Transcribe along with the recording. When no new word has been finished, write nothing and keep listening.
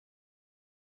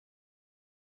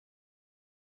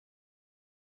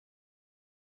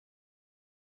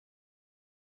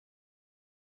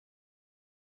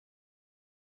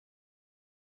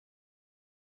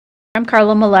I'm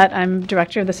Carla Millette. I'm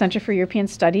Director of the Center for European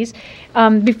Studies.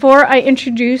 Before I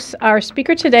introduce our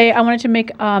speaker today, I wanted to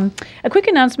make a quick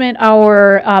announcement.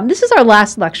 This is our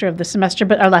last lecture of the semester,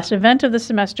 but our last event of the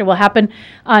semester will happen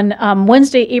on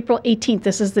Wednesday, April 18th.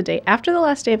 This is the day after the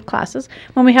last day of classes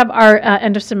when we have our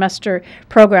end of semester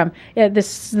program.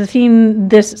 The theme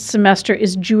this semester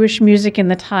is Jewish music in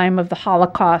the time of the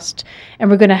Holocaust,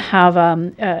 and we're going to have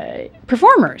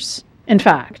performers, in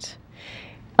fact.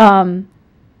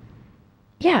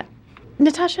 Yeah.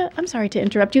 Natasha, I'm sorry to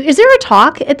interrupt you. Is there a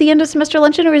talk at the end of semester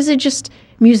luncheon, or is it just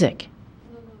music?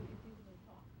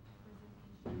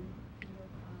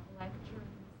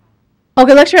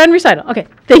 Okay, lecture and recital. Okay,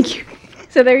 thank you.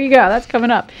 So there you go. That's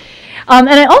coming up. And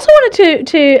I also wanted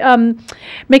to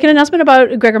make an announcement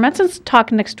about Gregor Metzen's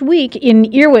talk next week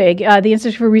in Earwig, the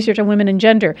Institute for Research on Women and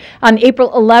Gender, on April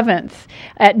 11th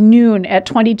at noon at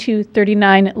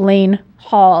 2239 Lane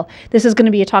Hall. This is going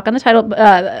to be a talk on the title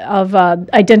of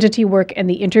Identity Work and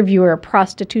the Interviewer,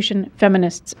 Prostitution,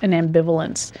 Feminists, and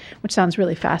Ambivalence, which sounds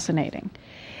really fascinating.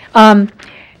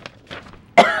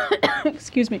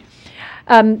 Excuse me.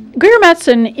 Gregor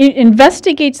Metzen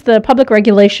investigates the public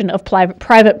regulation of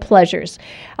private pleasures.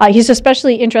 He's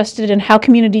especially interested in how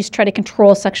communities try to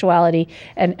control sexuality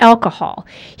and alcohol.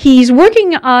 He's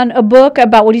working on a book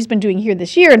about what he's been doing here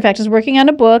this year. In fact, he's working on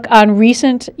a book on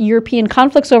recent European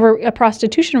conflicts over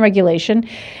prostitution regulation.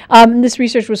 This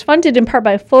research was funded in part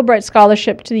by a Fulbright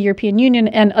scholarship to the European Union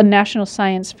and a National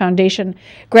Science Foundation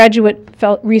graduate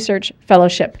research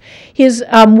fellowship. His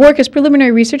work as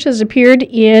preliminary research has appeared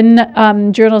in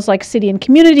journals like City and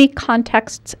Community,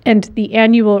 Contexts, and the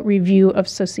Annual Review of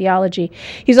Sociology.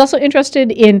 He's also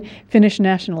interested in Finnish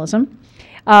nationalism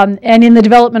and in the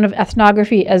development of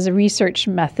ethnography as a research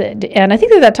method. And I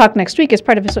think that talk next week is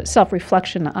part of his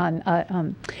self-reflection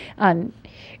on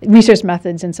research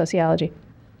methods in sociology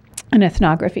and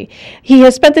ethnography. He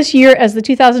has spent this year as the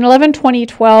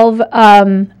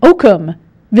 2011-2012 Oakham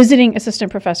Visiting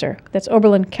Assistant Professor. That's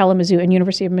Oberlin Kalamazoo and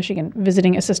University of Michigan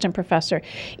Visiting Assistant Professor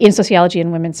in Sociology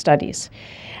and Women's Studies.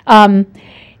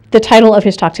 The title of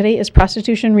his talk today is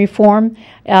Prostitution Reform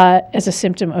as a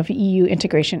Symptom of EU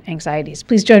Integration Anxieties.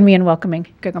 Please join me in welcoming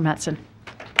Gregor Metzen.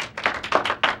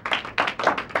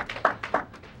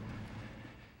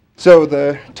 So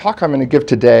the talk I'm going to give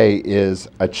today is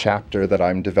a chapter that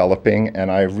I'm developing, and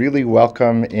I really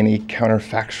welcome any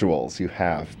counterfactuals you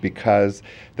have, because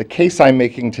the case I'm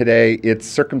making today, it's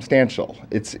circumstantial.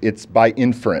 It's by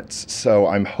inference. So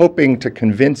I'm hoping to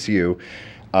convince you,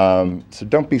 so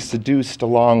don't be seduced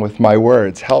along with my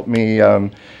words. Help me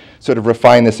sort of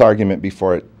refine this argument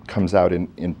before it comes out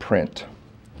in print.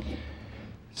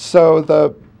 So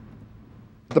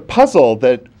the puzzle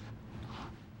that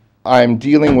I'm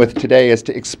dealing with today is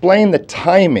to explain the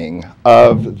timing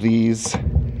of this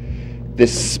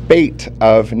spate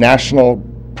of national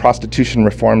prostitution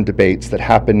reform debates that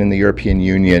happened in the European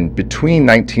Union between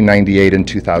 1998 and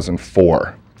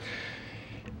 2004.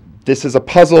 This is a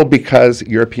puzzle because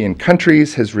European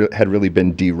countries had really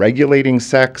been deregulating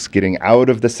sex, getting out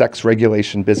of the sex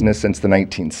regulation business since the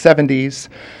 1970s.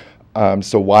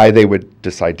 So why they would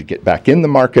decide to get back in the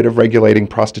market of regulating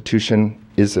prostitution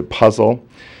is a puzzle.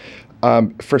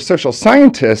 For social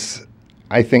scientists,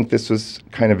 I think this was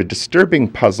kind of a disturbing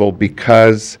puzzle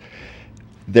because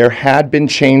there had been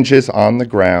changes on the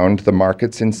ground. The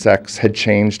markets in sex had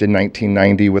changed in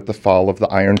 1990 with the fall of the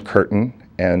Iron Curtain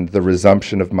and the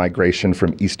resumption of migration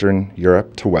from Eastern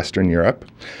Europe to Western Europe.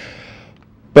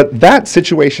 But that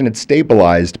situation had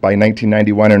stabilized by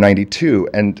 1991 or 92,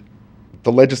 and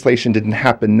the legislation didn't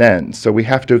happen then. So we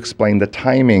have to explain the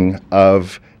timing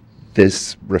of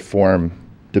this reform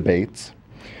debates.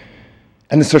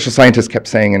 And the social scientists kept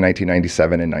saying in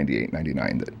 1997 and 98,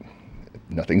 99 that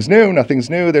nothing's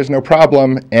new, there's no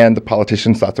problem, and the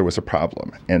politicians thought there was a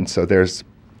problem. And so there's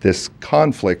this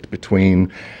conflict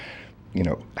between,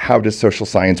 how does social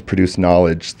science produce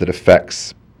knowledge that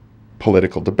affects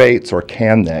political debates, or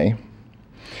can they?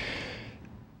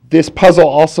 This puzzle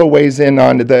also weighs in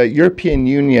on the European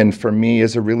Union. For me,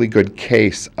 is a really good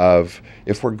case of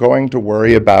if we're going to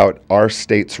worry about are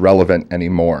states relevant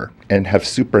anymore and have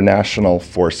supranational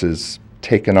forces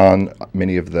taken on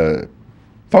many of the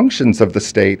functions of the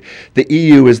state, the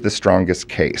EU is the strongest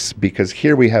case, because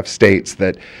here we have states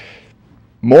that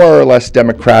more or less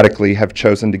democratically have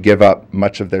chosen to give up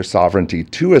much of their sovereignty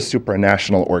to a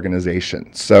supranational organization.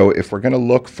 So if we're going to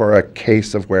look for a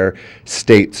case of where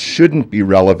states shouldn't be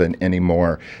relevant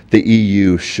anymore, the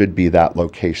EU should be that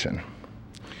location.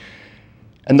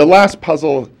 And the last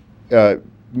puzzle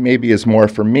maybe is more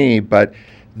for me, but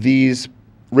these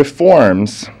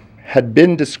reforms had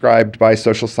been described by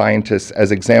social scientists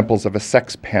as examples of a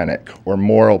sex panic or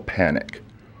moral panic.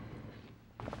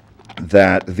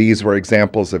 That these were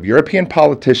examples of European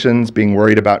politicians being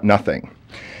worried about nothing.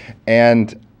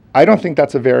 And I don't think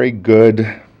that's a very good,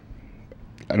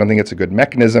 I don't think it's a good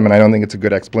mechanism, and I don't think it's a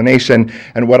good explanation.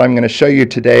 And what I'm going to show you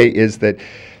today is that,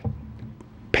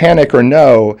 panic or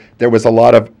no, there was a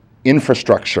lot of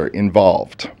infrastructure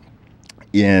involved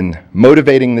in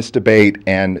motivating this debate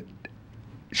and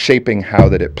shaping how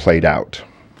that it played out.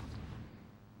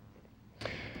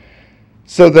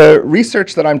 So the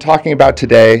research that I'm talking about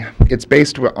today, it's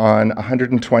based on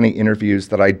 120 interviews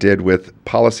that I did with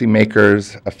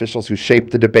policymakers, officials who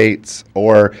shaped the debates,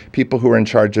 or people who were in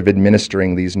charge of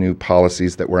administering these new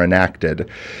policies that were enacted.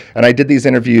 And I did these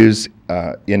interviews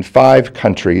in 5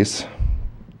 countries: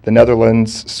 the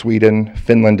Netherlands, Sweden,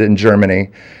 Finland, and Germany.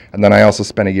 And then I also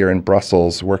spent a year in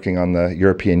Brussels working on the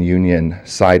European Union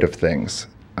side of things.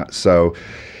 So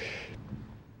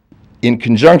in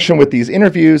conjunction with these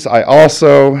interviews, I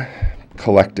also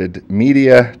collected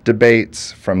media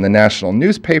debates from the national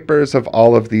newspapers of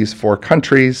all of these 4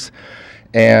 countries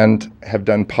and have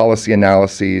done policy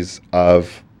analyses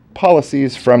of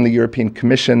policies from the European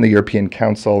Commission, the European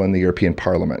Council, and the European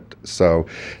Parliament. So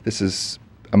this is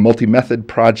a multi-method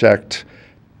project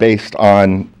based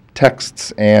on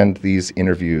texts and these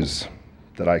interviews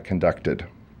that I conducted.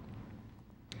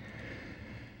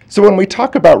 So when we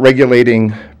talk about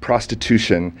regulating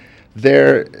prostitution,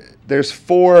 there's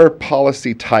 4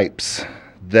 policy types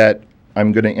that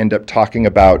I'm going to end up talking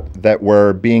about that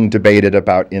were being debated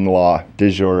about in law de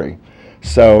jure.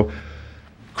 So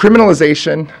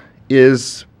criminalization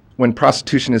is when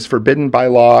prostitution is forbidden by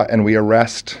law and we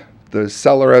arrest the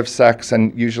seller of sex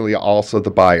and usually also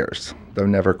the buyers, though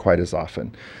never quite as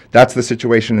often. That's the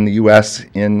situation in the US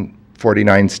in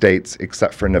 49 states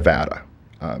except for Nevada.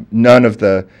 None of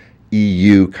the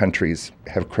EU countries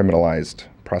have criminalized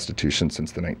prostitution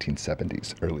since the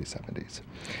 1970s, early 70s.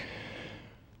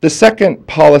 The second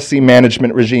policy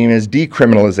management regime is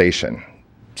decriminalization.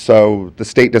 So the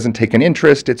state doesn't take an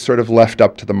interest, it's sort of left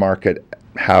up to the market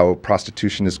how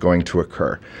prostitution is going to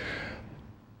occur.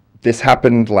 This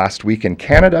happened last week in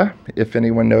Canada. If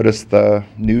anyone noticed the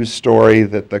news story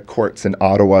that the courts in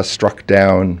Ottawa struck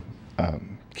down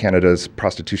Canada's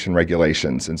prostitution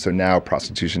regulations, and so now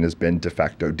prostitution has been de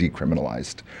facto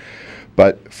decriminalized.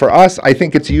 But for us, I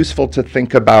think it's useful to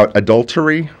think about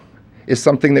adultery is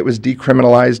something that was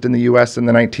decriminalized in the US in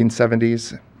the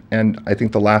 1970s, and I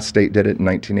think the last state did it in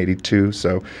 1982.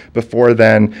 So before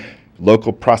then,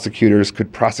 local prosecutors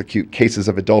could prosecute cases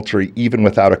of adultery even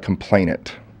without a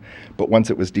complainant. But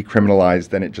once it was decriminalized,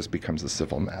 then it just becomes a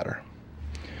civil matter.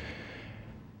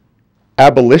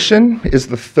 Abolition is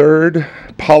the third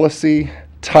policy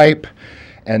type,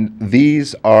 and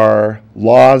these are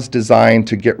laws designed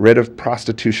to get rid of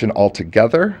prostitution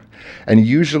altogether. And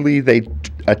usually they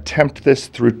attempt this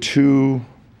through 2,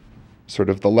 sort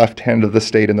of the left hand of the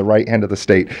state and the right hand of the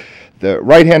state. The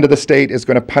right hand of the state is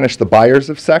going to punish the buyers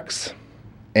of sex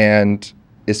and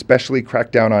especially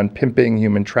crack down on pimping,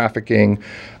 human trafficking,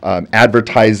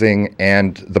 advertising,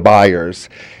 and the buyers.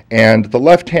 And the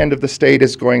left hand of the state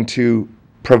is going to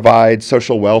provide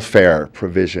social welfare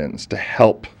provisions to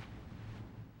help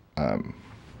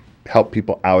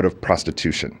people out of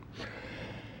prostitution.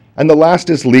 And the last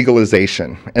is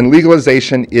legalization. And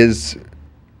legalization is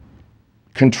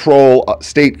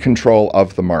state control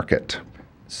of the market.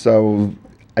 So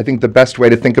I think the best way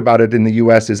to think about it in the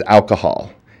US is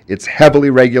alcohol. It's heavily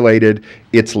regulated,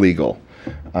 it's legal.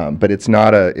 But it's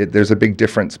not there's a big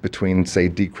difference between, say,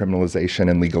 decriminalization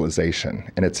and legalization,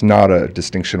 and it's not a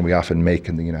distinction we often make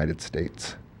in the United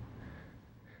States.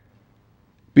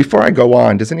 Before I go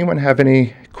on, does anyone have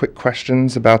any quick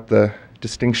questions about the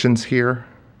distinctions here? Are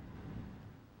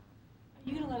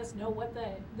you going to let us know what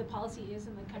the policy is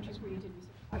in the countries where you did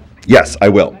research? Yes, I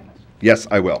will. Yes,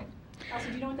 I will. Also,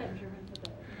 do you know what that German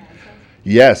says?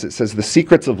 Yes, it says The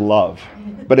Secrets of Love,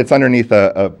 but it's underneath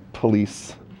a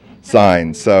police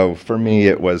sign. So for me,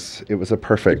 it was a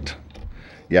perfect.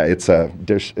 Yeah, it's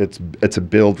a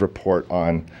build report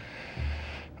on.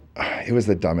 It was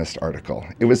the dumbest article.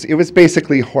 It was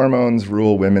basically hormones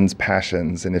rule women's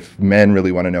passions, and if men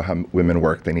really want to know how women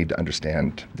work, they need to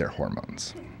understand their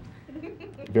hormones.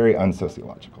 Very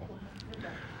unsociological.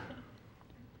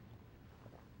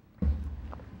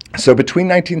 So between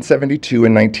 1972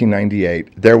 and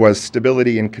 1998, there was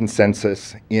stability and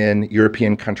consensus in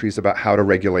European countries about how to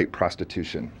regulate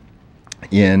prostitution.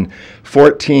 In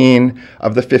 14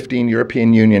 of the 15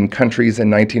 European Union countries in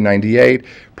 1998,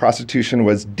 prostitution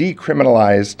was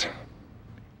decriminalized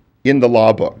in the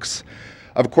law books.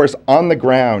 Of course, on the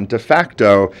ground, de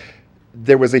facto,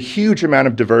 there was a huge amount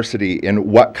of diversity in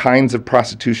what kinds of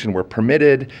prostitution were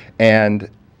permitted, and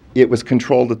it was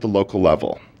controlled at the local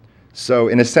level. So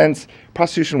in a sense,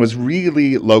 prostitution was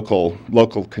really local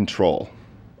control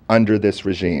under this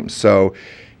regime. So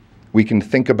we can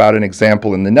think about an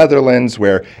example in the Netherlands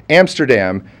where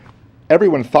Amsterdam,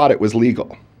 everyone thought it was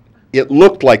legal. It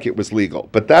looked like it was legal,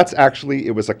 but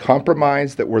it was a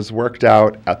compromise that was worked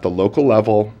out at the local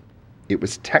level. It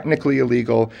was technically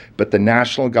illegal, but the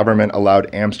national government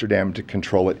allowed Amsterdam to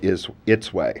control it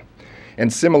its way.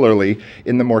 And similarly,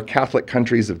 in the more Catholic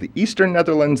countries of the Eastern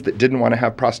Netherlands that didn't want to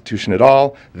have prostitution at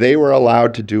all, they were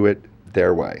allowed to do it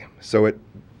their way. So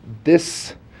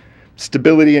this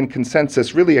stability and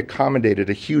consensus really accommodated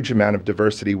a huge amount of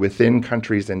diversity within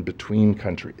countries and between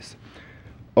countries.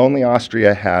 Only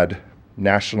Austria had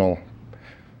national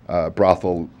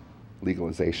brothel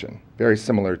legalization, very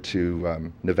similar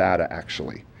to Nevada,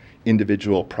 actually.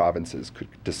 Individual provinces could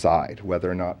decide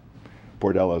whether or not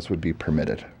bordellos would be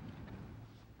permitted.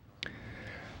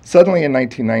 Suddenly in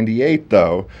 1998,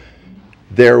 though,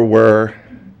 there were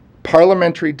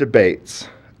parliamentary debates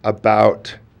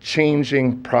about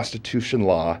changing prostitution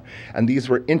law, and these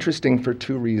were interesting for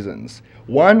two reasons.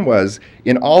 One was,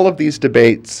 in all of these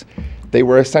debates, they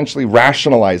were essentially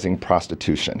rationalizing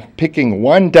prostitution, picking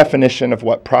one definition of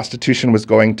what prostitution was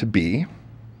going to be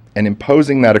and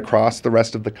imposing that across the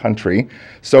rest of the country.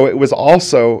 So it was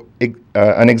also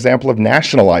an example of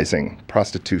nationalizing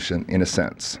prostitution in a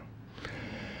sense.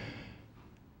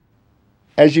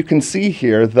 As you can see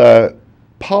here, the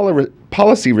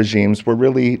policy regimes were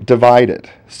really divided.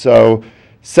 So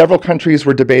several countries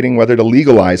were debating whether to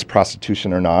legalize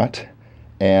prostitution or not,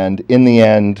 and in the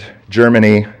end,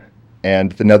 Germany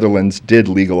and the Netherlands did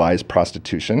legalize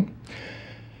prostitution.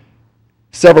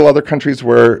 Several other countries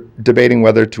were debating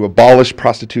whether to abolish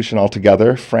prostitution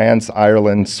altogether: France,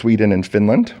 Ireland, Sweden, and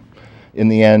Finland. In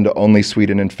the end, only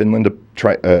Sweden and Finland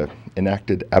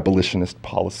enacted abolitionist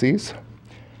policies.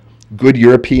 Good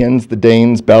Europeans, the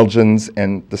Danes, Belgians,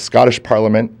 and the Scottish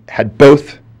Parliament had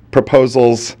both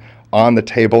proposals on the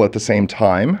table at the same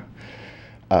time.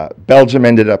 Belgium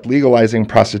ended up legalizing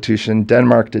prostitution,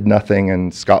 Denmark did nothing,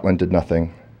 and Scotland did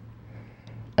nothing.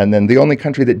 And then the only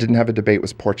country that didn't have a debate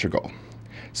was Portugal.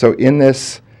 So in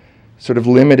this sort of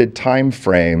limited time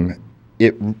frame,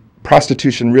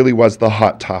 prostitution really was the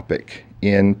hot topic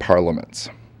in parliaments.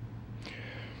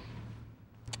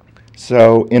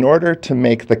 So in order to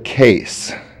make the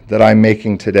case that I'm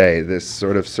making today, this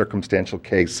sort of circumstantial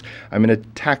case, I'm going to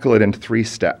tackle it in 3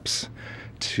 steps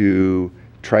to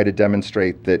try to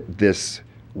demonstrate that this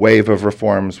wave of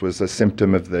reforms was a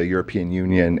symptom of the European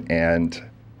Union and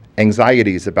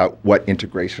anxieties about what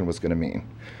integration was going to mean.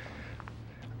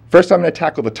 First, I'm going to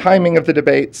tackle the timing of the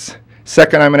debates.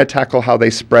 Second, I'm going to tackle how they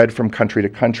spread from country to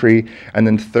country. And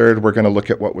then third, we're going to look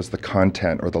at what was the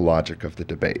content or the logic of the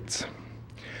debates.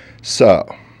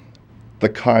 So, the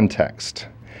context.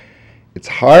 It's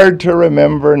hard to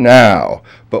remember now,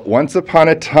 but once upon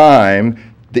a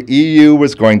time, the EU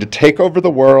was going to take over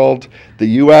the world, the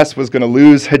US was going to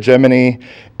lose hegemony,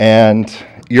 and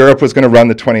Europe was going to run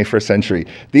the 21st century.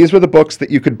 These were the books that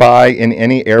you could buy in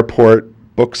any airport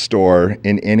bookstore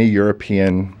in any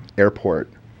European airport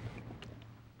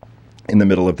in the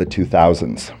middle of the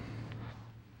 2000s.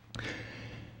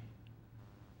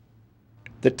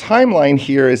 The timeline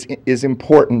here is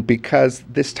important because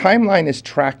this timeline is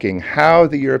tracking how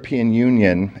the European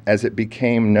Union, as it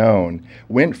became known,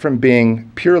 went from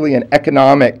being purely an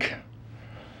economic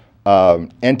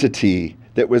entity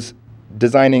that was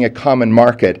designing a common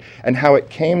market, and how it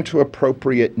came to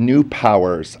appropriate new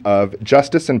powers of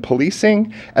justice and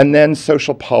policing, and then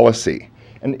social policy.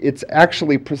 And it's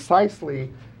actually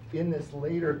precisely in this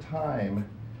later time,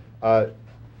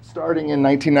 starting in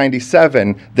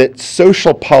 1997, that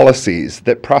social policies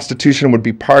that prostitution would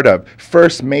be part of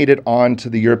first made it onto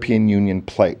the European Union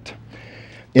plate.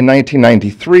 In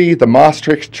 1993, the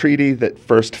Maastricht Treaty that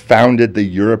first founded the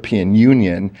European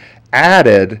Union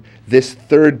added this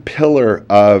third pillar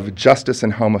of justice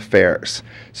and home affairs.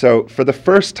 So for the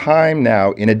first time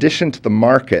now, in addition to the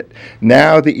market,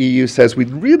 now the EU says we'd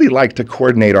really like to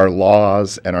coordinate our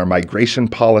laws and our migration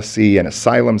policy and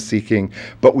asylum seeking,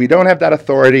 but we don't have that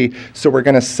authority, so we're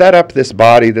going to set up this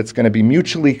body that's going to be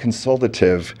mutually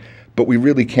consultative, but we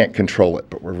really can't control it,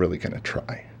 but we're really going to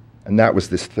try. And that was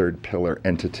this third pillar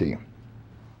entity.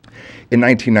 In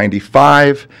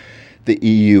 1995, the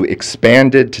EU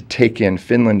expanded to take in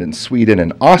Finland and Sweden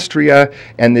and Austria,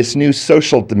 and this new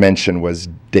social dimension was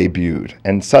debuted.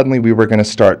 And suddenly we were going to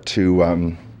start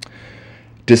to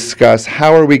discuss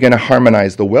how are we going to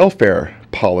harmonize the welfare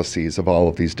policies of all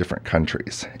of these different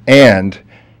countries. And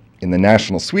in the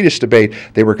national Swedish debate,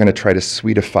 they were going to try to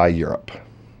Swedify Europe.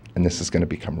 And this is going to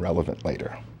become relevant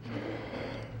later.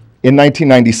 In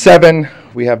 1997,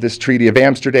 we have this Treaty of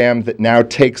Amsterdam that now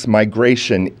takes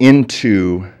migration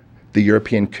into the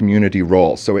European community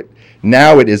role. So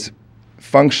now it is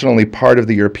functionally part of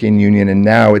the European Union, and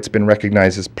now it's been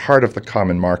recognized as part of the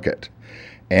common market.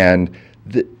 And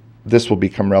this will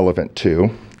become relevant too.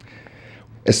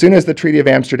 As soon as the Treaty of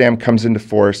Amsterdam comes into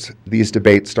force, these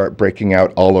debates start breaking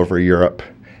out all over Europe.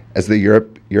 As the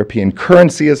European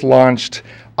currency is launched,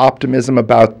 optimism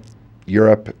about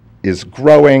Europe is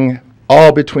growing.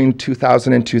 All between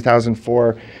 2000 and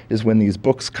 2004 is when these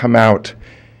books come out,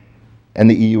 and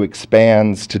the EU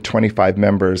expands to 25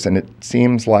 members, and it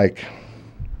seems like,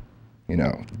 you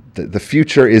know, the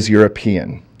future is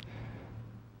European.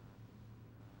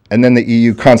 And then the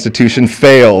EU Constitution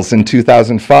fails in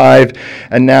 2005,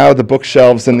 and now the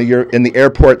bookshelves in the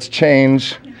airports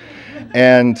change,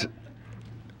 and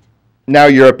now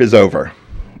Europe is over.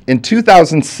 In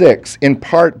 2006, in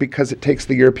part because it takes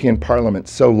the European Parliament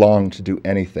so long to do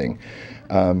anything,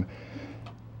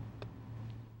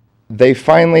 they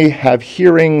finally have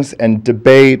hearings and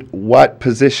debate what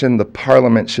position the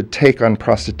Parliament should take on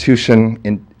prostitution.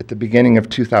 At the beginning of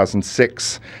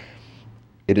 2006.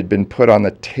 It had been put on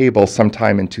the table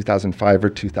sometime in 2005 or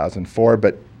 2004,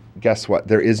 but guess what?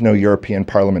 There is no European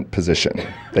Parliament position.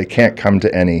 They can't come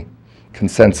to any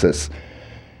consensus.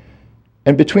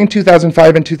 And between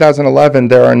 2005 and 2011,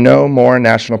 there are no more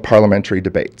national parliamentary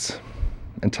debates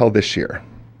until this year.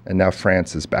 And now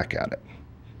France is back at it.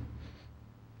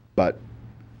 But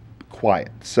quiet.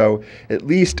 So at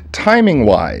least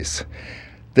timing-wise,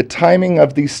 the timing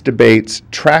of these debates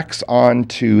tracks on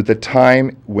to the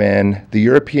time when the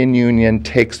European Union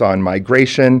takes on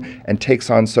migration and takes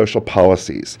on social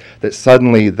policies. That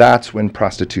suddenly that's when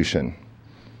prostitution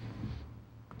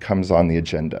comes on the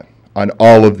agenda, on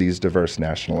all of these diverse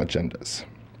national agendas.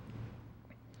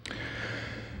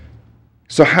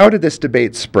 So how did this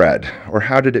debate spread, or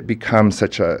how did it become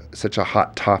such a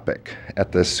hot topic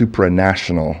at the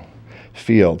supranational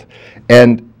field?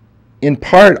 And in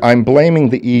part, I'm blaming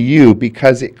the EU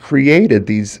because it created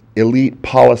these elite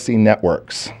policy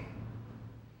networks.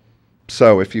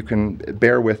 So if you can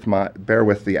bear with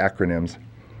the acronyms.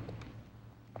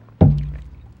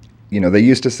 You know, they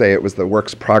used to say it was the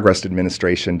Works Progress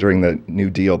Administration during the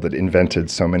New Deal that invented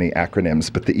so many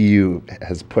acronyms, but the EU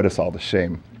has put us all to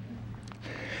shame.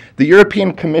 The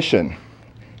European Commission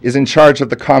is in charge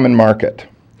of the common market.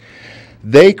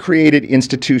 They created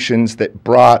institutions that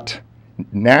brought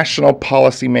national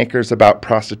policymakers about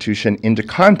prostitution into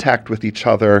contact with each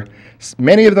other,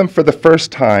 many of them for the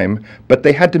first time, but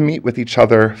they had to meet with each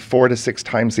other 4 to 6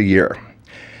 times a year.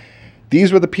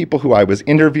 These were the people who I was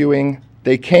interviewing.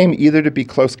 They came either to be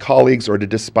close colleagues or to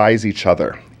despise each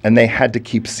other, and they had to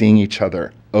keep seeing each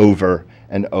other over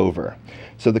and over.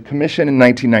 So the Commission in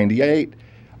 1998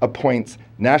 appoints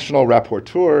national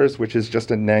rapporteurs, which is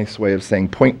just a nice way of saying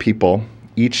point people.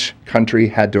 Each country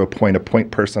had to appoint a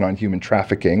point person on human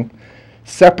trafficking.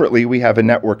 Separately, we have a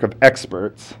network of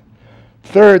experts.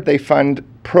 Third, they fund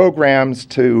programs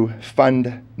to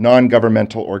fund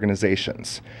non-governmental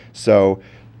organizations. So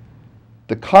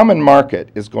the common market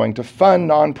is going to fund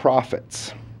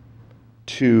nonprofits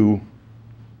to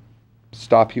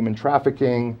stop human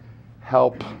trafficking,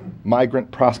 help migrant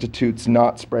prostitutes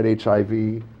not spread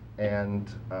HIV, and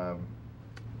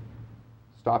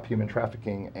stop human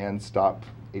trafficking and stop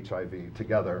HIV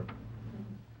together.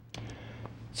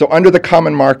 So under the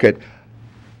common market,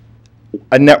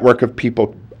 a network of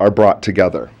people are brought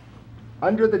together.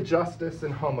 Under the Justice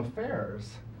and Home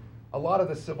Affairs, a lot of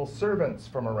the civil servants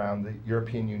from around the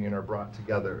European Union are brought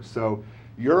together. So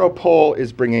Europol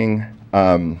is bringing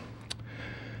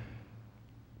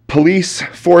police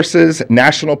forces,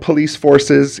 national police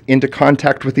forces into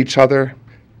contact with each other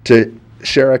to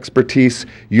share expertise.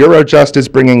 Eurojust is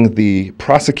bringing the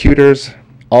prosecutors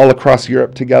all across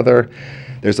Europe together.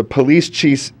 There's a police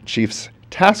chief's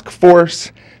task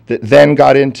force that then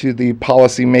got into the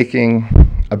policy making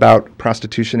about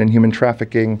prostitution and human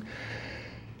trafficking.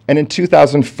 And in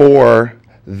 2004,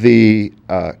 the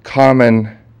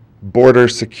Common Border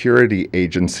Security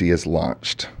Agency is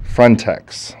launched,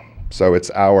 Frontex. So it's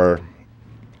our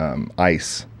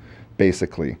ICE,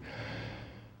 basically.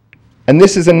 And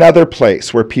this is another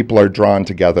place where people are drawn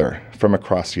together from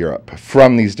across Europe,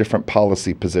 from these different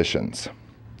policy positions.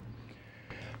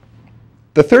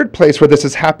 The third place where this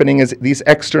is happening is these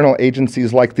external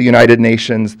agencies like the United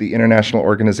Nations, the International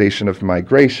Organization of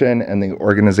Migration, and the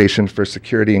Organization for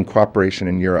Security and Cooperation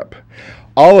in Europe.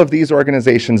 All of these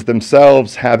organizations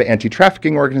themselves have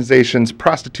anti-trafficking organizations,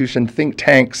 prostitution think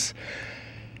tanks,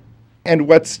 And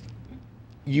what's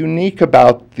unique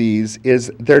about these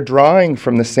is they're drawing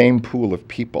from the same pool of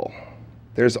people.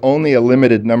 There's only a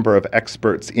limited number of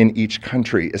experts in each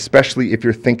country, especially if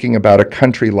you're thinking about a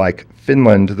country like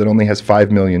Finland that only has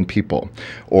 5 million people.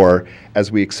 Or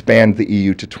as we expand the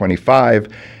EU to 25,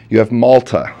 you have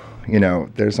Malta.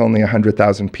 There's only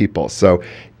 100,000 people. So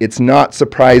it's not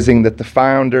surprising that the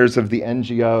founders of the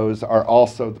NGOs are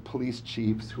also the police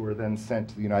chiefs who are then sent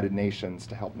to the United Nations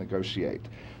to help negotiate.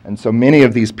 And so many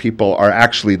of these people are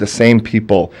actually the same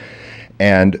people.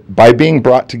 And by being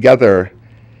brought together,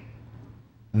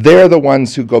 they're the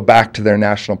ones who go back to their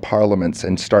national parliaments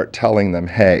and start telling them,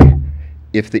 hey,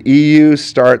 if the EU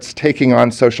starts taking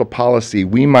on social policy,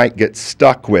 we might get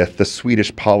stuck with the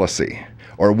Swedish policy,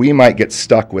 or we might get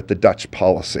stuck with the Dutch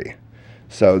policy.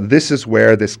 So this is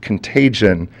where this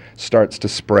contagion starts to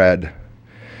spread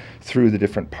through the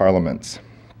different parliaments.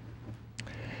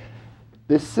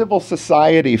 This civil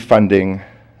society funding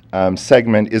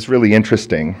segment is really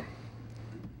interesting.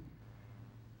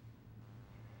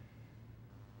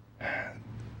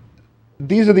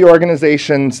 These are the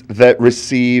organizations that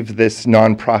receive this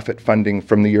nonprofit funding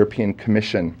from the European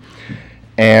Commission.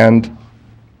 And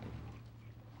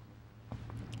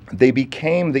they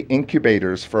became the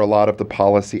incubators for a lot of the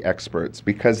policy experts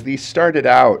because these started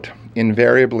out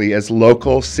invariably as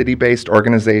local city-based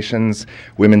organizations,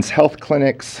 women's health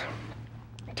clinics.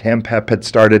 TAMPEP had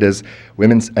started as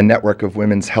a network of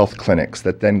women's health clinics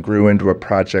that then grew into a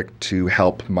project to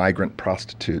help migrant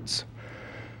prostitutes.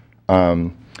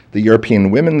 The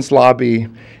European Women's Lobby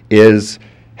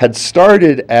had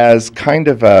started as kind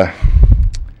of a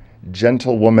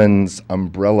gentlewoman's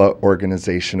umbrella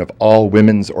organization of all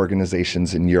women's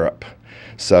organizations in Europe.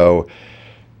 So,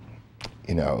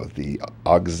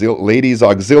 the ladies'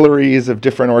 auxiliaries of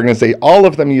different organizations, all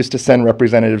of them used to send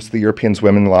representatives to the European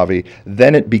Women's Lobby.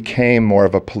 Then it became more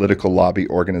of a political lobby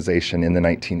organization in the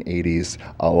 1980s,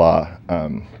 a la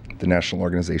the National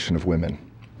Organization of Women.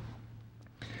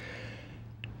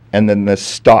 And then the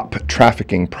Stop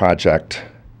Trafficking Project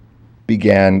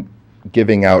began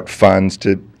giving out funds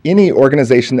to any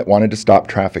organization that wanted to stop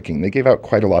trafficking. They gave out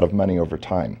quite a lot of money over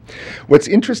time. What's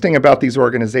interesting about these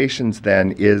organizations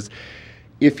then is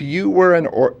if you were an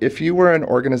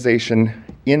organization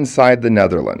inside the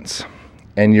Netherlands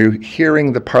and you're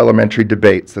hearing the parliamentary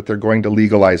debates that they're going to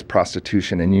legalize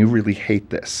prostitution and you really hate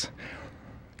this,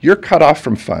 you're cut off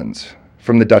from funds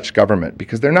from the Dutch government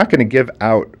because they're not going to give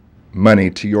out money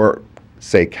to your,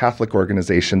 say, Catholic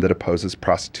organization that opposes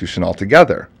prostitution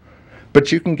altogether.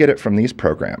 But you can get it from these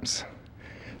programs.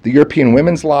 The European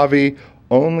Women's Lobby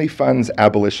only funds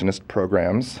abolitionist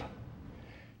programs.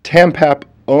 TAMPEP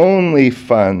only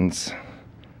funds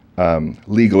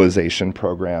legalization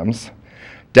programs.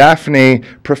 Daphne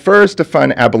prefers to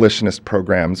fund abolitionist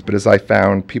programs, but as I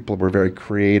found, people were very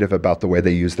creative about the way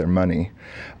they use their money.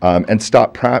 And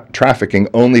Stop Trafficking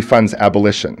only funds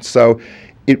abolition. So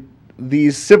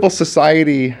these civil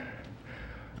society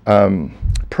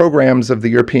programs of the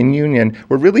European Union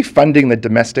were really funding the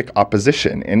domestic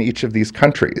opposition in each of these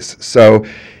countries. So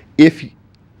if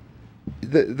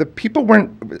the people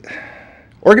weren't,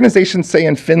 organizations, say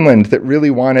in Finland, that really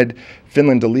wanted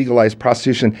Finland to legalize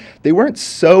prostitution, they weren't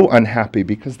so unhappy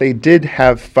because they did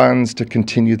have funds to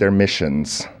continue their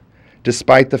missions,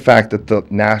 despite the fact that the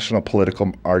national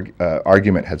political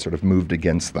argument had sort of moved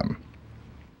against them.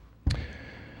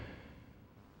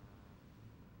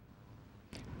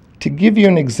 To give you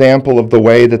an example of the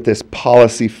way that this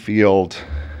policy field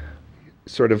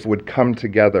sort of would come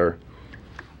together,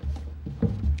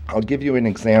 I'll give you an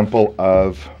example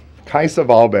of Kaisa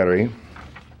Wahlberg,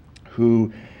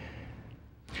 who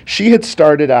she had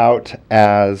started out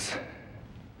as,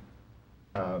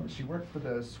 she worked for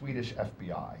the Swedish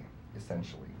FBI,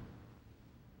 essentially.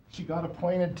 She got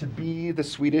appointed to be the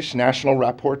Swedish National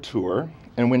Rapporteur,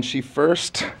 and when she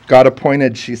first got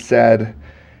appointed, she said,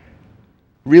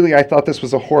 really, I thought this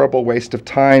was a horrible waste of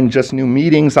time, just new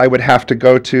meetings I would have to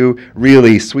go to.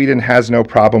 Really, Sweden has no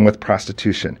problem with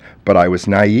prostitution. But I was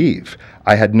naive.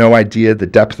 I had no idea the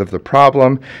depth of the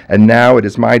problem, and now it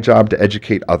is my job to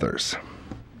educate others.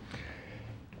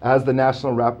 As the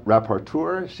National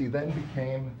Rapporteur, she then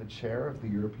became the chair of the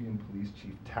European Police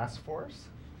Chief Task Force,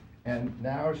 and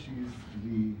now she's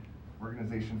the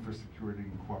Organization for Security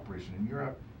and Cooperation in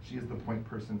Europe. She is the point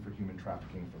person for human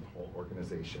trafficking for the whole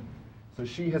organization. So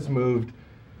she has moved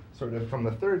sort of from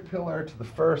the third pillar to the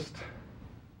first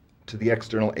to the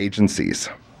external agencies.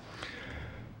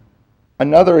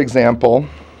 Another example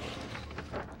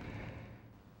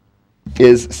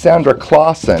is Sandra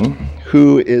Clausen,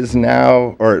 who is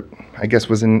now, or I guess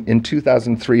was in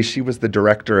 2003, she was the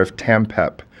director of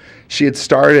TAMPEP. She had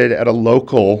started at a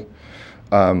local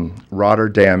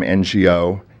Rotterdam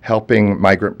NGO helping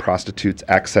migrant prostitutes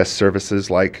access services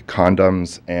like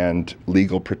condoms and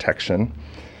legal protection.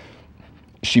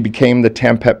 She became the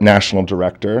TAMPEP national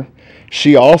director.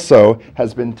 She also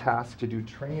has been tasked to do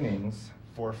trainings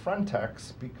for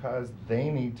Frontex because they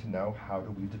need to know how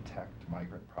do we detect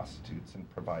migrant prostitutes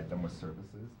and provide them with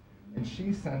services. And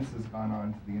she since has gone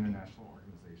on to the International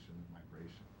Organization of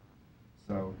Migration.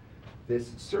 So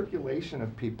this circulation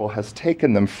of people has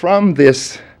taken them from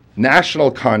this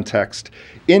national context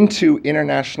into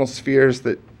international spheres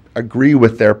that agree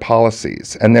with their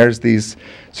policies. And there's these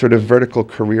sort of vertical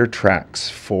career tracks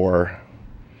for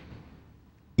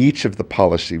each of the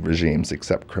policy regimes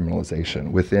except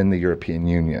criminalization within the European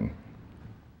Union.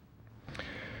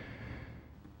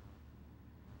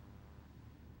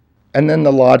 And then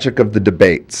the logic of the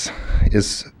debates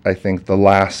is, I think, the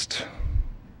last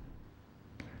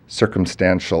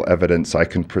circumstantial evidence I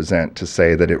can present to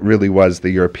say that it really was the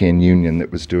European Union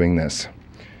that was doing this.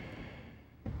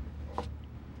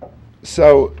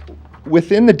 So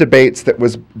within the debates that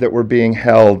were being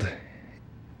held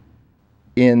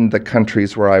in the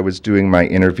countries where I was doing my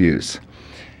interviews,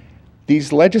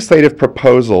 these legislative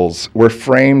proposals were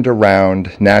framed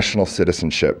around national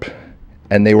citizenship,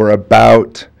 and they were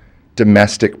about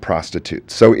domestic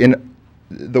prostitutes. So in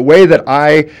the way that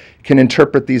I can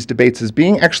interpret these debates as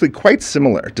being actually quite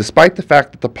similar, despite the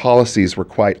fact that the policies were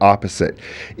quite opposite,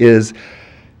 is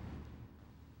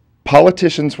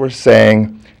politicians were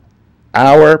saying,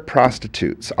 our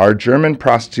prostitutes, our German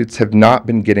prostitutes, have not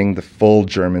been getting the full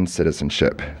German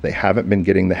citizenship. They haven't been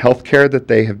getting the health care that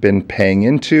they have been paying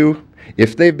into,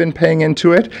 if they've been paying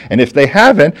into it, and if they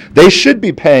haven't, they should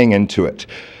be paying into it.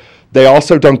 They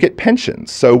also don't get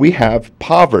pensions, so we have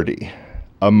poverty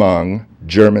among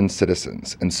German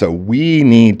citizens. And so we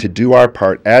need to do our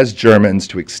part as Germans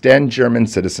to extend German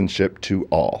citizenship to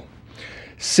all.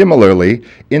 Similarly,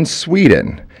 in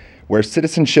Sweden, where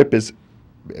citizenship is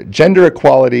gender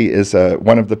equality is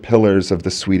one of the pillars of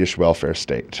the Swedish welfare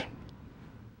state.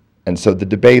 And so the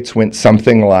debates went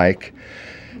something like,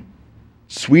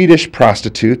 Swedish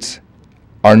prostitutes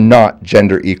are not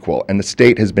gender equal, and the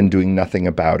state has been doing nothing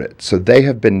about it. So they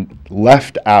have been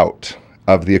left out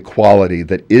of the equality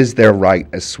that is their right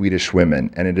as Swedish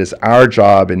women, and it is our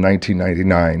job in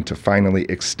 1999 to finally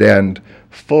extend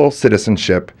full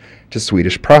citizenship to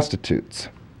Swedish prostitutes.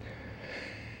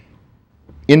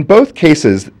 In both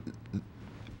cases,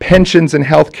 pensions and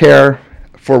health care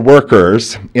for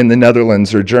workers in the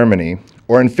Netherlands or Germany,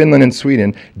 or in Finland and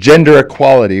Sweden, gender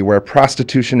equality, where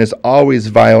prostitution is always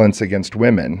violence against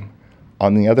women,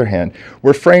 on the other hand,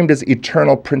 were framed as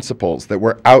eternal principles that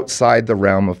were outside the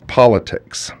realm of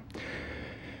politics.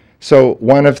 So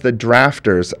one of the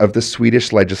drafters of the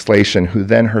Swedish legislation, who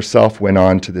then herself went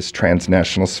on to this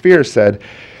transnational sphere, said,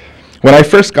 when I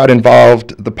first got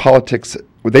involved, the politics,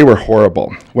 they were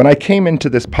horrible. When I came into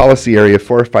this policy area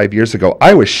 4 or 5 years ago,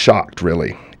 I was shocked,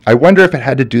 really. I wonder if it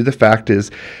had to do the fact is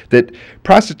that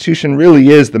prostitution really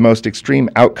is the most extreme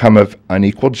outcome of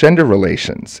unequal gender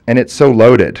relations, and it's so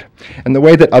loaded. And the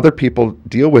way that other people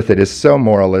deal with it is so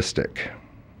moralistic.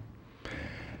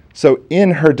 So in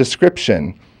her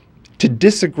description, to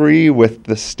disagree with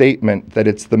the statement that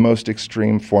it's the most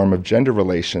extreme form of gender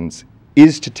relations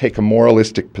is to take a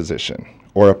moralistic position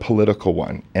or a political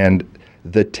one. And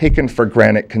the taken for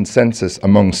granted consensus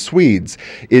among Swedes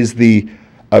is the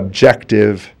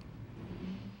objective,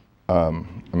 I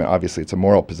mean, obviously it's a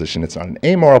moral position, it's not an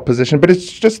amoral position, but that's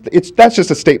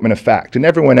just a statement of fact, and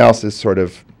everyone else is sort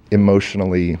of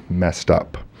emotionally messed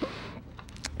up.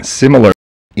 Similarly,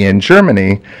 in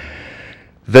Germany,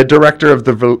 the director of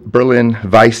the Berlin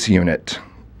Vice Unit,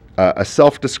 a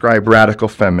self-described radical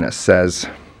feminist, says,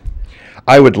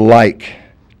 I would like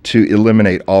to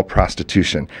eliminate all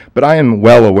prostitution, but I am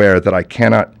well aware that I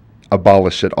cannot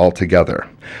abolish it altogether.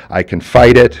 I can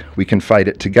fight it, we can fight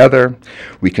it together,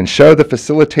 we can show the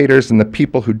facilitators and the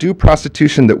people who do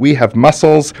prostitution that we have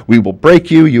muscles, we will break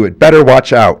you, you had better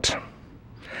watch out.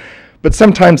 But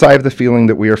sometimes I have the feeling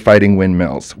that we are fighting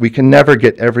windmills. We can never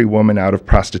get every woman out of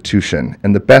prostitution,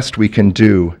 and the best we can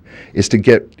do is to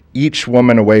get each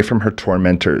woman away from her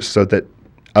tormentors so that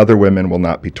other women will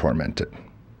not be tormented.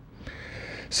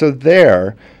 So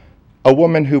there, a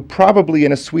woman who probably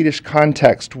in a Swedish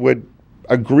context would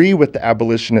agree with the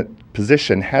abolitionist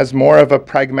position has more of a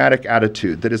pragmatic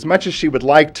attitude, that as much as she would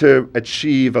like to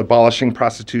achieve abolishing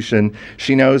prostitution,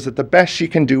 she knows that the best she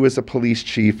can do as a police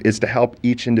chief is to help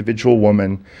each individual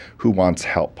woman who wants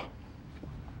help.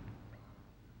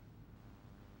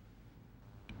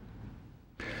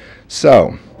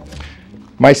 So,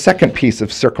 My second piece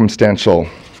of circumstantial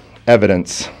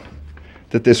evidence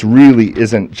that this really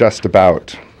isn't just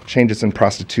about changes in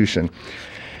prostitution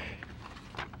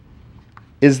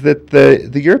is that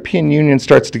the European Union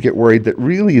starts to get worried that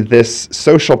really this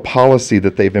social policy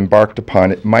that they've embarked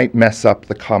upon, it might mess up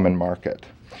the common market.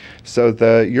 So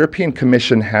the European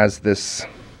Commission has this,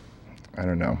 I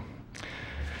don't know,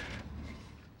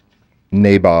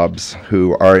 nabobs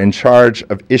who are in charge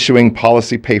of issuing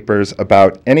policy papers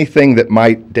about anything that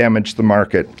might damage the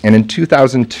market. And in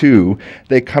 2002,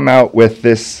 they come out with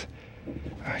this,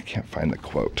 I can't find the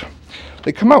quote.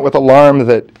 They come out with alarm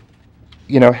that,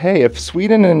 you know, hey, if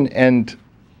Sweden and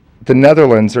the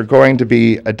Netherlands are going to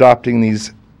be adopting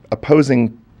these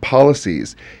opposing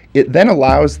policies, it then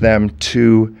allows them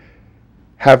to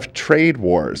have trade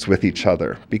wars with each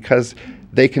other because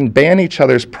they can ban each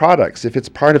other's products if it's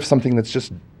part of something that's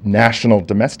just national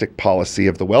domestic policy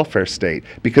of the welfare state,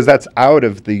 because that's out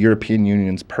of the European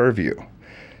Union's purview.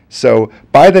 So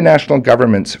by the national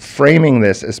governments framing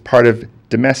this as part of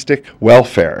domestic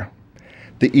welfare,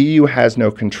 the EU has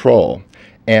no control,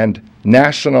 and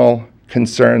national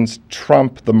concerns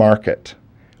trump the market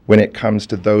when it comes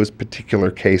to those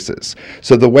particular cases.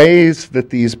 So the ways that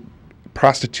these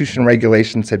prostitution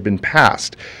regulations had been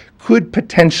passed could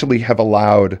potentially have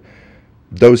allowed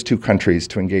those two countries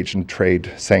to engage in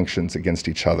trade sanctions against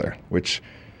each other, which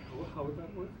how would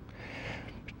that work?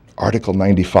 Article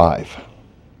 95.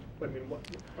 I mean, what?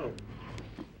 Oh.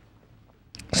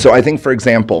 So I think, for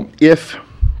example, if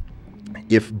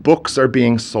books are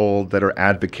being sold that are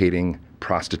advocating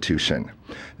prostitution,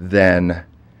 then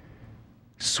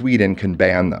Sweden can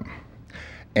ban them.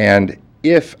 And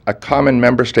if a common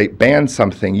member state bans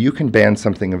something, you can ban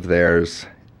something of theirs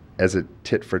as a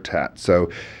tit for tat.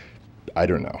 So, I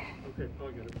don't know. Okay,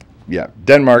 I get it. Yeah,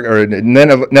 Denmark or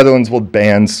Netherlands will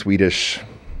ban Swedish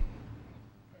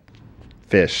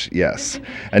fish, yes.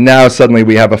 And now suddenly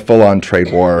we have a full-on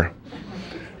trade war.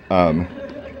 They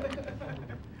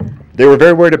were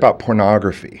very worried about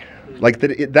pornography. Like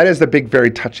that is the big,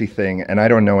 very touchy thing, and I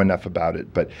don't know enough about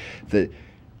it, but the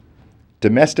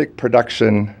domestic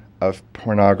production of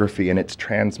pornography and its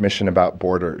transmission about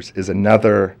borders is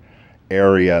another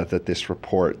area that this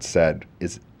report said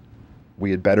is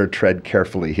we had better tread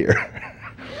carefully here.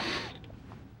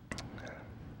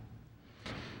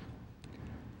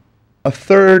 A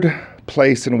third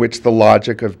place in which the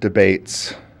logic of the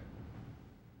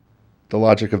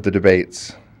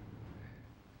debates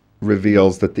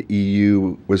reveals that the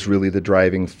EU was really the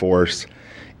driving force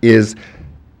is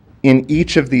in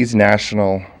each of these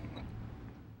national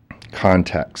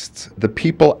contexts, the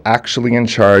people actually in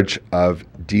charge of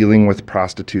dealing with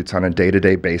prostitutes on a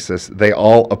day-to-day basis, they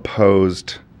all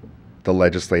opposed the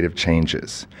legislative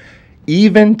changes.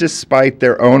 Even despite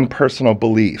their own personal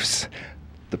beliefs,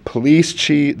 the police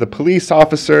chief, the police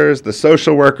officers, the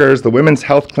social workers, the women's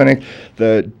health clinic,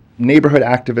 the neighborhood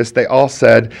activists, they all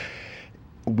said,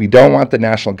 we don't want the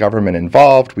national government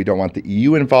involved, we don't want the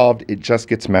EU involved, it just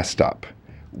gets messed up.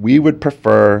 We would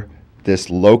prefer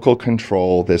this local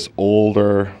control, this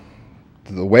older,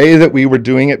 the way that we were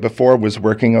doing it before was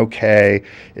working okay.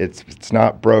 It's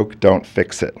not broke, don't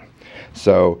fix it.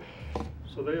 So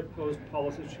they opposed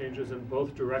policy changes in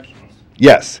both directions.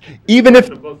 Yes, even if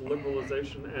both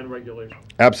liberalization and regulation.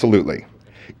 Absolutely.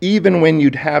 Even when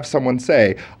you'd have someone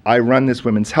say, I run this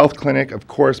women's health clinic, of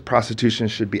course prostitution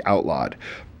should be outlawed,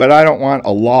 but I don't want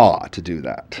a law to do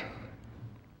that.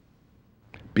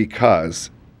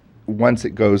 Because once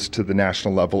it goes to the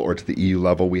national level or to the EU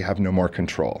level, we have no more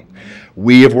control.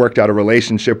 We have worked out a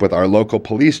relationship with our local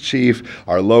police chief,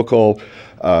 our local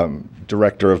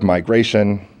director of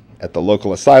migration at the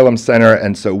local asylum center,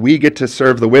 and so we get to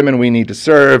serve the women we need to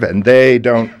serve, and they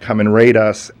don't come and raid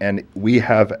us, and we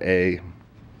have a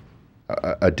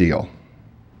deal.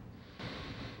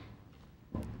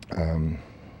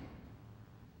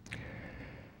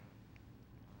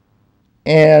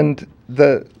 And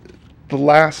the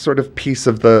last sort of piece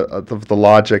of the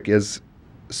logic is,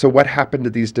 so what happened to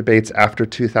these debates after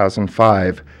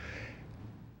 2005?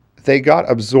 They got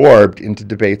absorbed into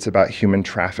debates about human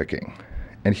trafficking.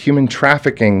 And human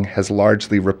trafficking has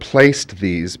largely replaced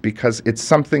these because it's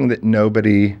something that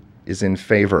nobody is in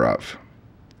favor of.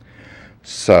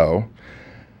 So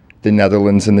the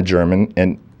Netherlands and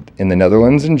in the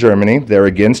Netherlands and Germany, they're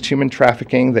against human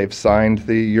trafficking. They've signed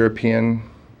the European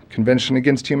Convention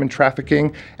Against Human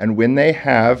Trafficking, and when they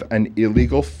have an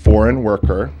illegal foreign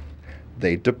worker,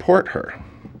 they deport her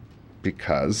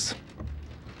because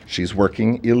she's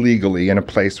working illegally in a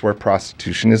place where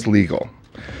prostitution is legal.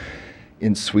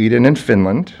 In Sweden and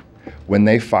Finland, when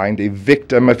they find a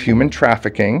victim of human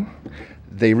trafficking,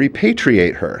 they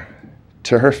repatriate her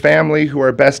to her family who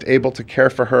are best able to care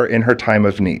for her in her time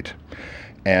of need.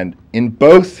 And in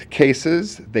both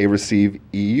cases, they receive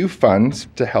EU funds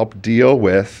to help deal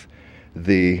with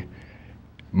the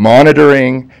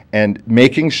monitoring and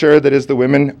making sure that as the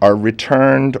women are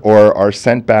returned or are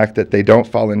sent back, that they don't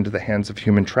fall into the hands of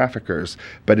human traffickers.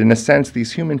 But in a sense,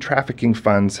 these human trafficking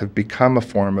funds have become a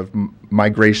form of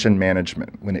migration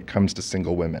management when it comes to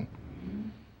single women.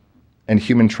 And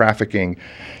human trafficking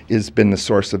has been the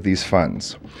source of these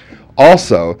funds.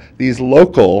 Also, these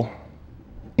local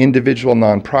individual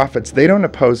nonprofits, they don't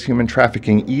oppose human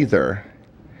trafficking either,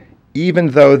 even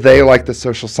though they, like the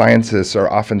social scientists,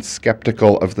 are often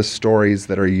skeptical of the stories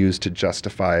that are used to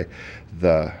justify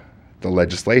the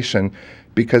legislation,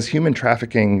 because human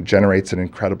trafficking generates an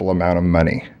incredible amount of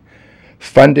money.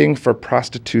 Funding for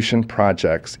prostitution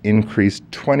projects increased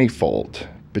 20-fold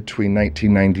between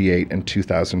 1998 and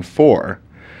 2004.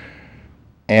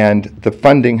 And the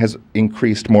funding has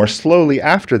increased more slowly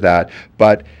after that,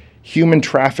 but human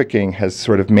trafficking has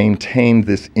sort of maintained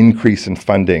this increase in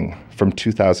funding from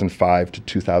 2005 to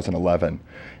 2011.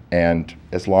 And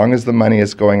as long as the money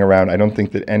is going around, I don't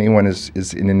think that anyone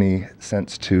is in any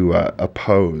sense to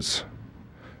oppose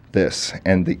this.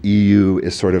 And the EU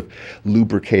is sort of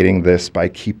lubricating this by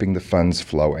keeping the funds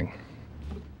flowing.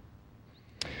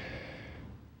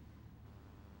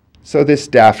 So this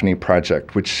Daphne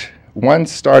project, which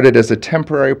once started as a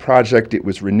temporary project, it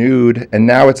was renewed, and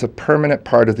now it's a permanent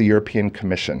part of the European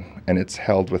Commission, and it's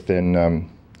held within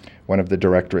one of the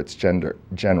directorates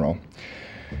general.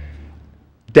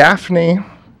 Daphne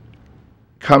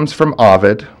comes from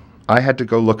Ovid. I had to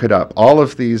go look it up. All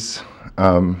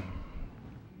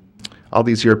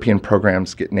these European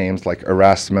programs get names like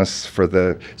Erasmus for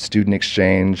the student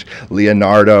exchange.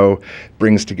 Leonardo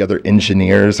brings together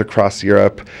engineers across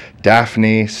Europe.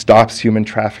 Daphne stops human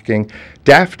trafficking.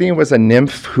 Daphne was a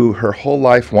nymph who her whole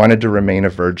life wanted to remain a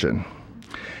virgin.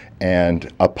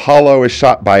 And Apollo is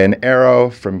shot by an arrow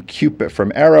from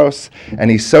Eros, and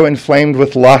he's so inflamed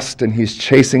with lust, and he's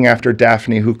chasing after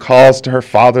Daphne, who calls to her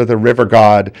father, the river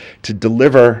god, to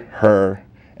deliver her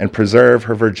and preserve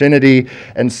her virginity.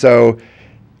 And so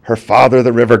her father,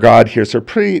 the river god, hears her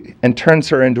plea and turns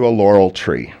her into a laurel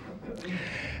tree.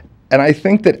 And I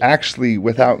think that actually,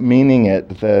 without meaning it,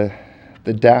 the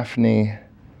Daphne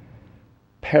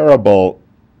parable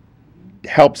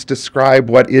helps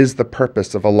describe what is the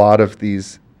purpose of a lot of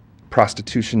these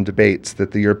prostitution debates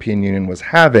that the European Union was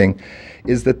having,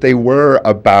 is that they were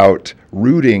about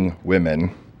rooting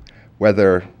women,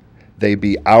 whether they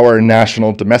be our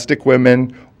national domestic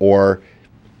women or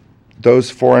those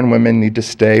foreign women need to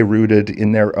stay rooted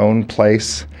in their own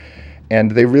place. And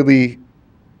they really,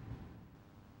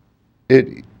 I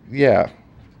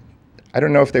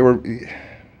don't know if they were,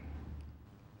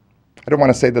 I don't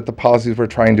want to say that the policies were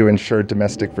trying to ensure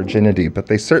domestic virginity, but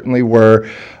they certainly were,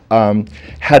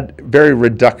 had very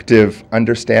reductive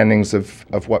understandings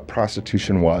of what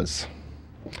prostitution was.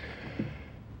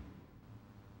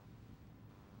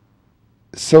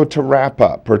 So to wrap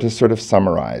up, or to sort of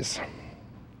summarize,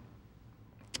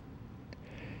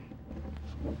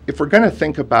 if we're going to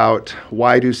think about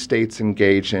why do states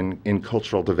engage in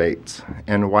cultural debates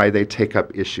and why they take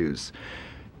up issues,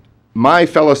 my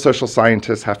fellow social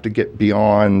scientists have to get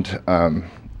beyond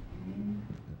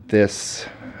this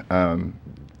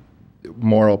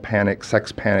moral panic,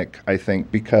 sex panic, I think,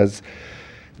 because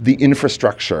the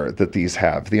infrastructure that these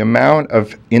have, the amount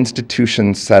of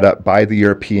institutions set up by the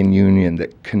European Union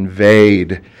that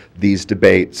conveyed these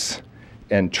debates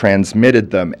and transmitted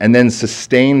them and then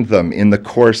sustained them in the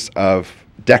course of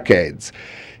decades,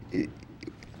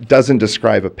 doesn't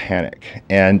describe a panic.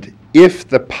 And if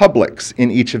the publics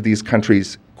in each of these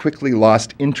countries quickly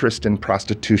lost interest in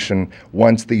prostitution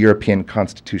once the European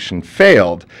Constitution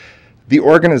failed, the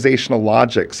organizational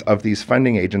logics of these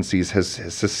funding agencies has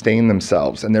sustained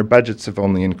themselves, and their budgets have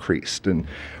only increased. And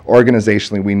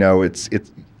organizationally, we know it's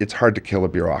hard to kill a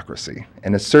bureaucracy.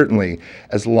 And it's certainly,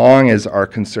 as long as our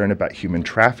concern about human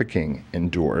trafficking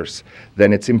endures,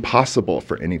 then it's impossible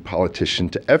for any politician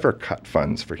to ever cut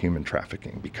funds for human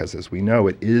trafficking, because as we know,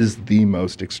 it is the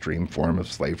most extreme form of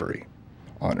slavery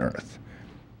on earth.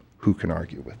 Who can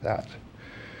argue with that?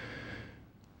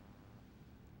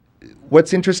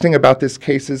 What's interesting about this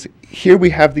case is here we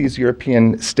have these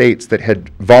European states that had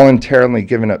voluntarily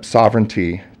given up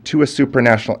sovereignty to a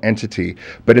supranational entity,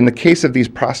 but in the case of these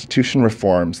prostitution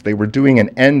reforms, they were doing an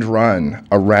end run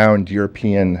around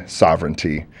European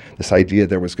sovereignty, this idea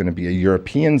there was going to be a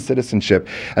European citizenship,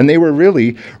 and they were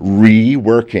really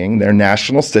reworking their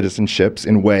national citizenships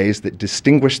in ways that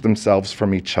distinguished themselves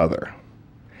from each other.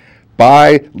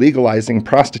 by legalizing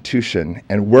prostitution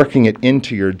and working it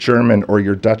into your German or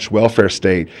your Dutch welfare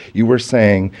state, you were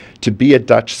saying to be a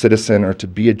Dutch citizen or to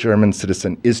be a German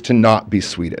citizen is to not be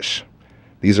Swedish.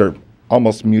 These are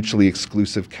almost mutually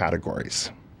exclusive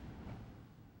categories.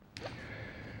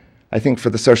 I think for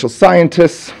the social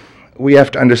scientists, we have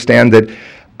to understand that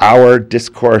our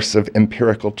discourse of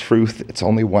empirical truth, it's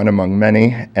only one among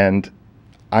many, and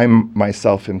I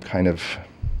myself am kind of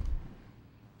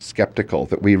skeptical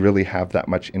that we really have that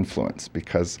much influence,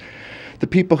 because the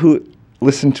people who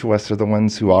listen to us are the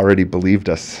ones who already believed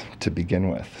us to begin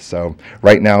with. So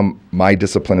right now, my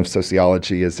discipline of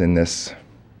sociology is in this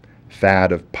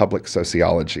fad of public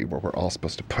sociology, where we're all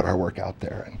supposed to put our work out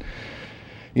there. And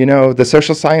you know, the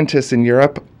social scientists in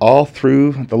Europe all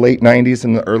through the late 90s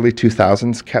and the early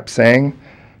 2000s kept saying,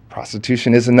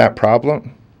 prostitution isn't that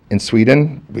problem. In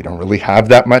Sweden, we don't really have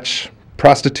that much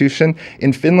prostitution.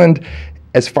 In Finland,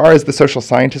 as far as the social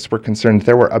scientists were concerned,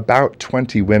 there were about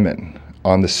 20 women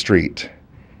on the street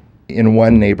in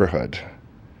one neighborhood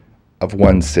of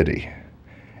one city.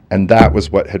 And that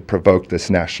was what had provoked this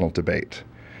national debate.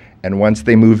 And once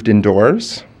they moved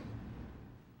indoors,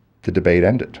 the debate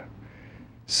ended.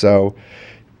 So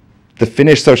the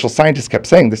Finnish social scientists kept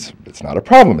saying, it's not a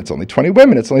problem, it's only 20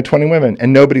 women, it's only 20 women,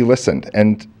 and nobody listened.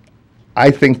 And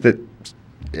I think that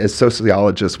as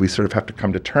sociologists, we sort of have to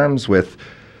come to terms with,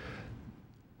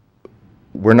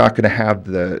 we're not going to have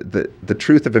the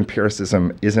truth of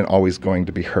empiricism isn't always going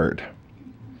to be heard.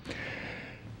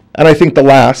 And I think the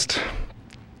last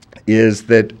is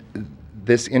that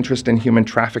this interest in human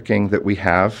trafficking that we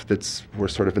have, we're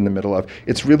sort of in the middle of,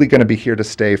 it's really going to be here to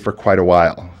stay for quite a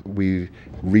while. We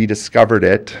rediscovered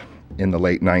it in the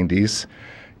late 90s.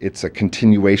 It's a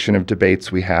continuation of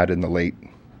debates we had in the late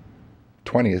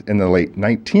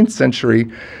 19th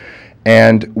century.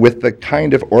 And with the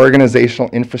kind of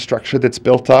organizational infrastructure that's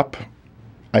built up,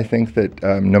 I think that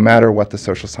no matter what the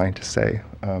social scientists say,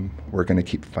 we're going to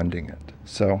keep funding it.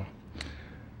 So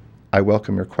I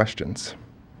welcome your questions.